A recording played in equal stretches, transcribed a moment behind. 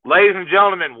Ladies and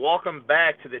gentlemen, welcome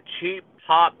back to the Cheap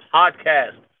Pop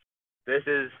Podcast. This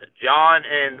is John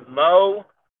and Moe.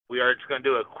 We are just going to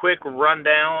do a quick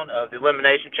rundown of the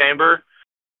Elimination Chamber.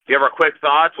 Give our quick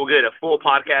thoughts. We'll get a full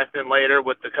podcast in later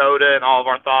with Dakota and all of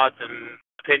our thoughts and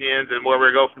opinions and where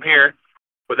we go from here.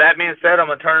 With that being said, I'm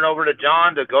going to turn it over to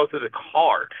John to go through the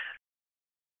card.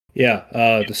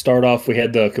 Yeah, to start off, we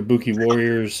had the Kabuki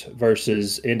Warriors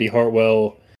versus Indy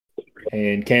Hartwell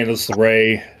and Candice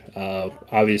LeRae.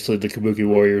 Obviously, the Kabuki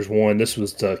Warriors won. This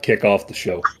was to kick off the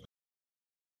show.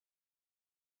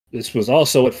 This was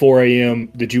also at 4 a.m.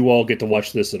 Did you all get to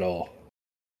watch this at all?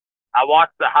 I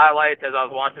watched the highlights as I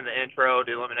was watching the intro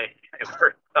to Elimination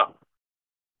Chamber. So.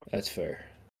 That's fair.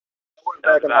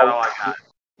 That's about all I got.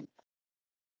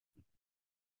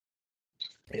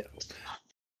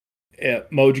 Yeah,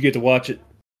 Mo, did you get to watch it?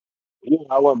 Yeah,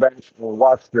 I went back and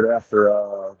watched it after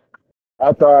I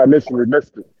initially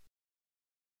missed it.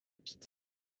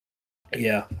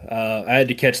 Yeah, I had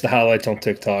to catch the highlights on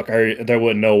TikTok. There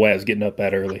wasn't no way I was getting up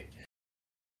that early.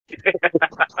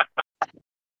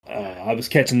 I was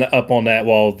catching up on that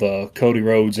while the Cody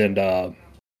Rhodes promo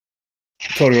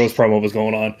was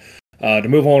going on. To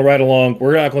move on right along,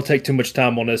 we're not going to take too much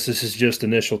time on this. This is just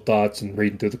initial thoughts and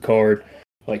reading through the card.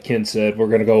 Like Ken said, we're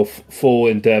going to go full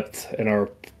in depth in our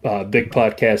big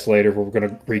podcast later, where we're going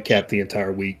to recap the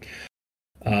entire week.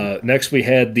 Next, we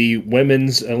had the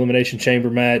women's Elimination Chamber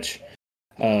match.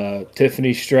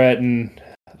 Tiffany Stratton,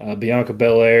 Bianca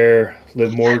Belair,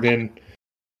 Liv Morgan,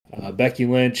 Becky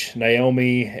Lynch,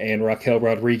 Naomi, and Raquel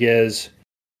Rodriguez.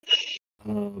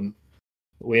 We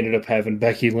ended up having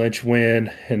Becky Lynch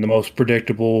win in one of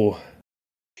the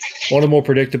more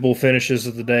predictable finishes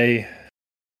of the day.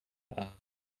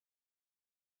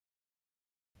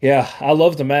 Yeah, I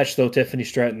love the match, though. Tiffany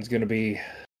Stratton's going to be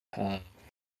the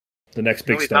next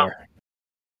big star. Something.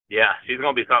 Yeah, she's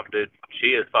going to be something, dude. She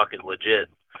is fucking legit.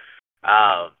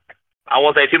 I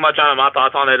won't say too much on it. My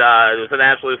thoughts on it. It was an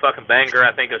absolute fucking banger.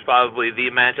 I think it's probably the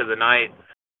match of the night.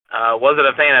 Wasn't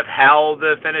a fan of how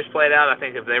the finish played out. I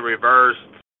think if they reversed,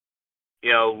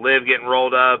 Liv getting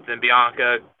rolled up and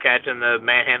Bianca catching the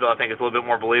manhandle, I think it's a little bit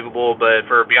more believable. But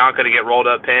for Bianca to get rolled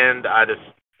up pinned, I just,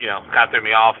 kind of threw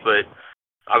me off. But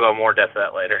I'll go more in depth to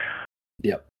that later.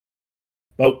 Yep.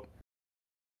 Oh.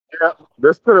 Yeah,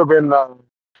 this probably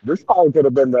could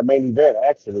have been the main event,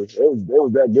 actually. It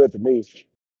was that good to me.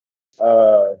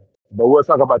 But we'll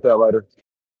talk about that later.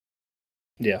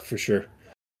 Yeah, for sure.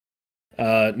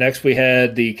 Next, we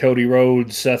had the Cody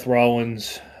Rhodes, Seth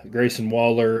Rollins, Grayson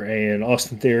Waller, and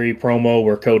Austin Theory promo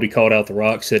where Cody called out The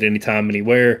Rock, said anytime,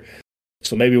 anywhere.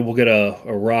 So maybe we'll get a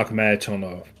Rock match on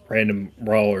a random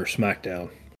Raw or SmackDown.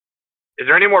 Is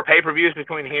there any more pay-per-views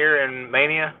between here and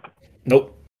Mania?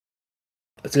 Nope.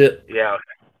 That's it. Yeah.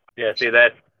 Yeah, see,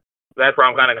 that's where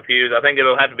I'm kind of confused. I think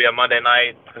it'll have to be a Monday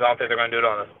night because I don't think they're going to do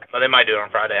it they might do it on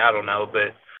Friday. I don't know.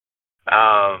 But,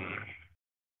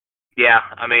 yeah,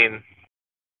 I mean,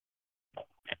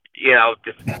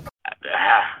 just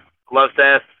love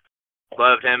Seth.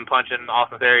 Loved him punching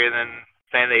Austin Theory and then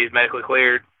saying that he's medically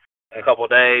cleared in a couple of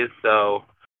days. So,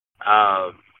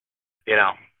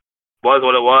 was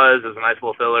what it was. It was a nice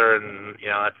little filler, and,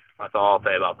 that's all I'll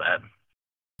say about that.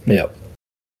 Yep.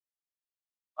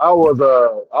 I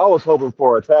was hoping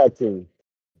for a tag team.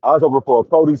 I was hoping for a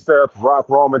Cody Seth Rock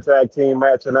Roman tag team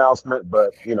match announcement,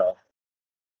 but it is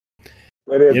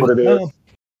what it is.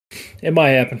 It might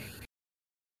happen.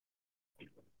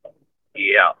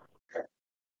 Yeah.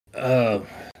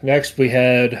 Next, we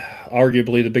had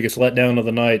arguably the biggest letdown of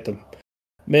the night, the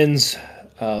men's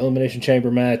Elimination Chamber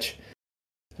match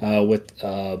with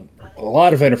a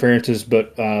lot of interferences,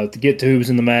 but to get to who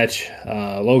was in the match,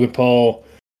 Logan Paul,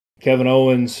 Kevin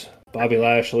Owens, Bobby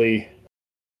Lashley,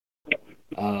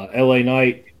 LA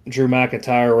Knight, Drew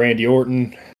McIntyre, Randy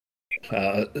Orton,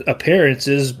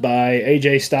 appearances by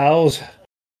AJ Styles,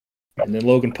 and then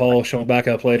Logan Paul showing back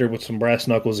up later with some brass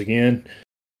knuckles again.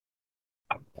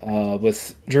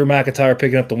 With Drew McIntyre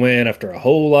picking up the win after a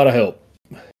whole lot of help.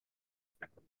 Kind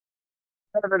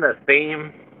of been a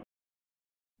theme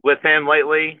with him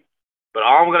lately, but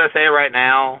all I'm going to say right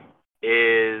now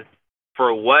is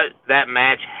for what that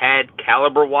match had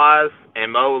caliber-wise,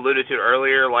 and Mo alluded to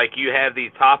earlier, like you have the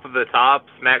top of the top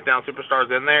SmackDown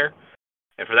superstars in there,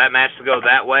 and for that match to go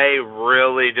that way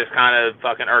really just kind of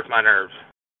fucking irks my nerves.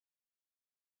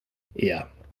 Yeah.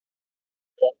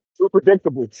 Too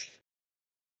predictable.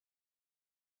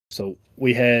 So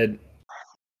we had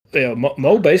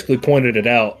Mo basically pointed it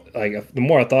out. Like the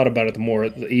more I thought about it,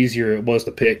 the easier it was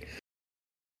to pick.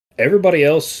 Everybody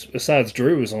else besides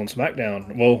Drew is on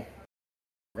SmackDown. Well,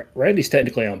 Randy's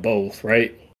technically on both,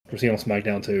 right? Or is he on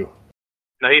SmackDown too?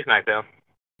 No, he's SmackDown.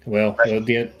 Well,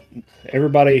 again,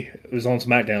 everybody was on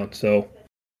SmackDown, so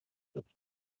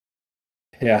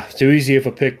yeah, too easy of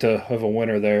a pick of a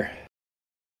winner there.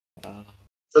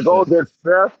 To go against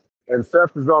Seth, and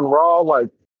Seth is on Raw, like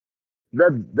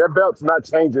that belt's not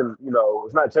changing. You know,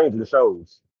 it's not changing the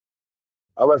shows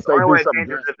unless The they only do way it something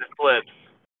changes drastic. is it flips.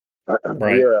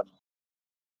 Right. Yeah,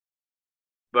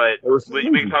 But it was we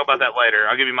can talk about that later.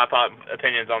 I'll give you my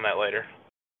opinions on that later.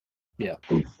 Yeah.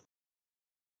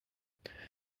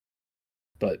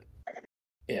 But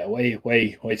yeah,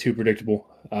 way too predictable.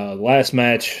 Last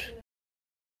match,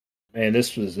 man,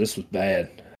 this was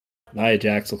bad. Nia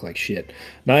Jax looked like shit.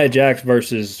 Nia Jax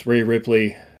versus Rhea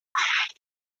Ripley.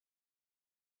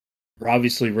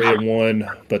 Obviously, Rhea won,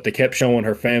 but they kept showing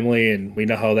her family, and we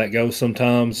know how that goes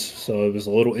sometimes. So it was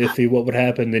a little iffy what would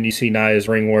happen. Then you see Nia's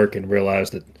ring work and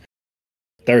realize that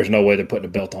there's no way they're putting a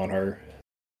belt on her.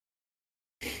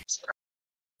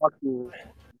 Fucking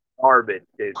garbage,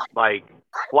 dude. Like,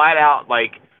 flat out,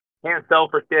 like, can't sell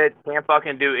for shit, can't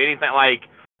fucking do anything. Like,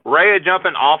 Rhea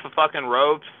jumping off of fucking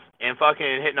ropes and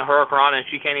fucking hitting a hurricane and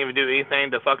she can't even do anything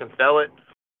to fucking sell it.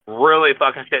 Really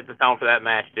fucking shit the tone for that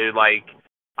match, dude. Like,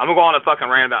 I'm going to go on a fucking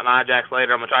rant about Nia Jax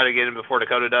later. I'm going to try to get him before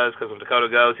Dakota does, because when Dakota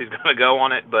goes, he's going to go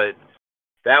on it. But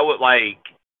that would, like,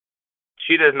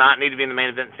 she does not need to be in the main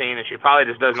event scene, and she probably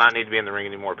just does not need to be in the ring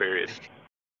anymore, period.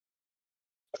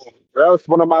 that was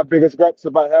one of my biggest gripes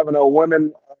about having a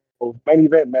women main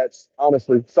event match.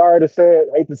 Honestly, sorry to say it,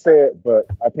 hate to say it, but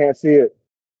I can't see it.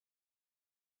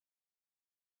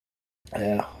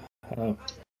 Yeah.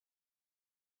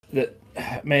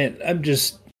 Man,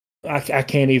 I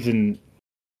can't even.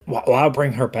 Well, I'll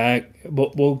bring her back.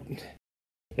 Well,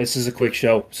 this is a quick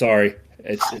show. Sorry,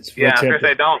 it's yeah. I was gonna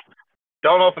say don't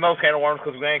open those can of worms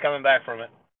because we ain't coming back from it.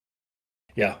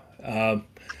 Yeah.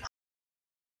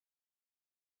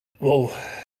 Well,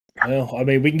 I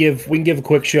mean, we can give a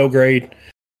quick show grade.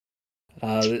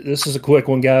 This is a quick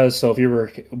one, guys. So if you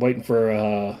were waiting for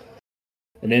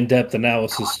an in-depth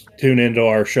analysis, tune into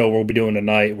our show we'll be doing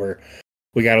tonight, where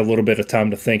we got a little bit of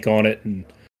time to think on it and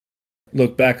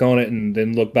look back on it, and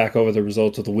then look back over the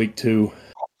results of the week too.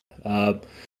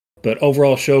 But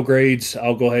overall show grades,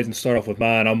 I'll go ahead and start off with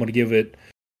mine. I'm going to give it.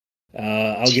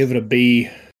 I'll give it a B.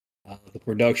 The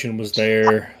production was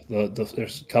there.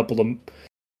 There's a couple of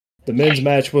the men's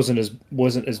match wasn't as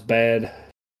bad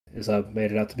as I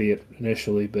made it out to be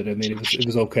initially, but I mean it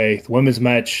was okay. The women's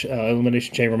match,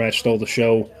 Elimination Chamber match, stole the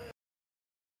show.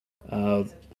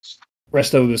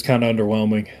 Rest of it was kind of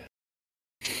underwhelming.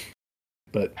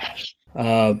 But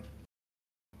Mo,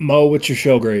 what's your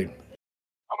show grade?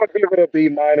 I'm gonna give it a B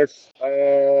minus.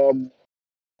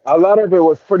 A lot of it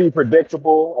was pretty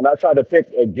predictable, and I tried to pick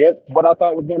against what I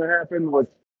thought was going to happen, which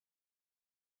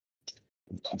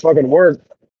fucking worked.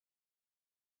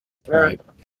 Right.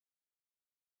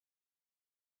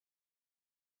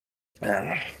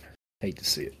 Hate to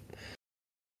see it.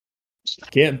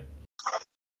 Kim?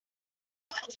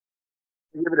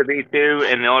 Give it a B too,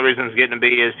 and the only reason it's getting a B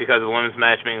is because of the women's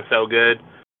match being so good.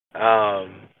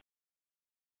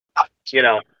 You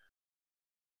know,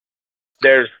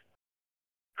 there's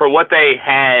for what they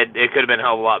had, it could have been a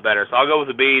hell of a lot better. So I'll go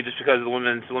with a B just because of the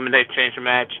women's Elimination Chamber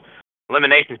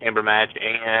match,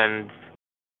 and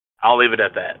I'll leave it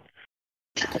at that.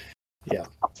 Yeah.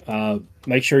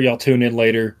 Make sure y'all tune in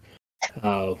later.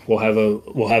 We'll have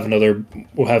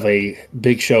a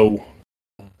big show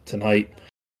tonight.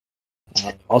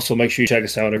 Also, make sure you check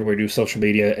us out everywhere. Do social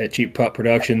media at Cheap Pop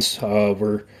Productions.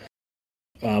 We're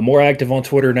more active on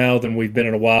Twitter now than we've been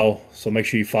in a while, so make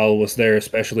sure you follow us there,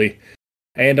 especially,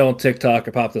 and on TikTok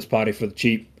at Pop This Potty for the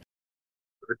Cheap.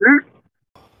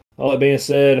 All that being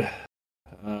said,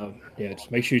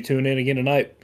 just make sure you tune in again tonight.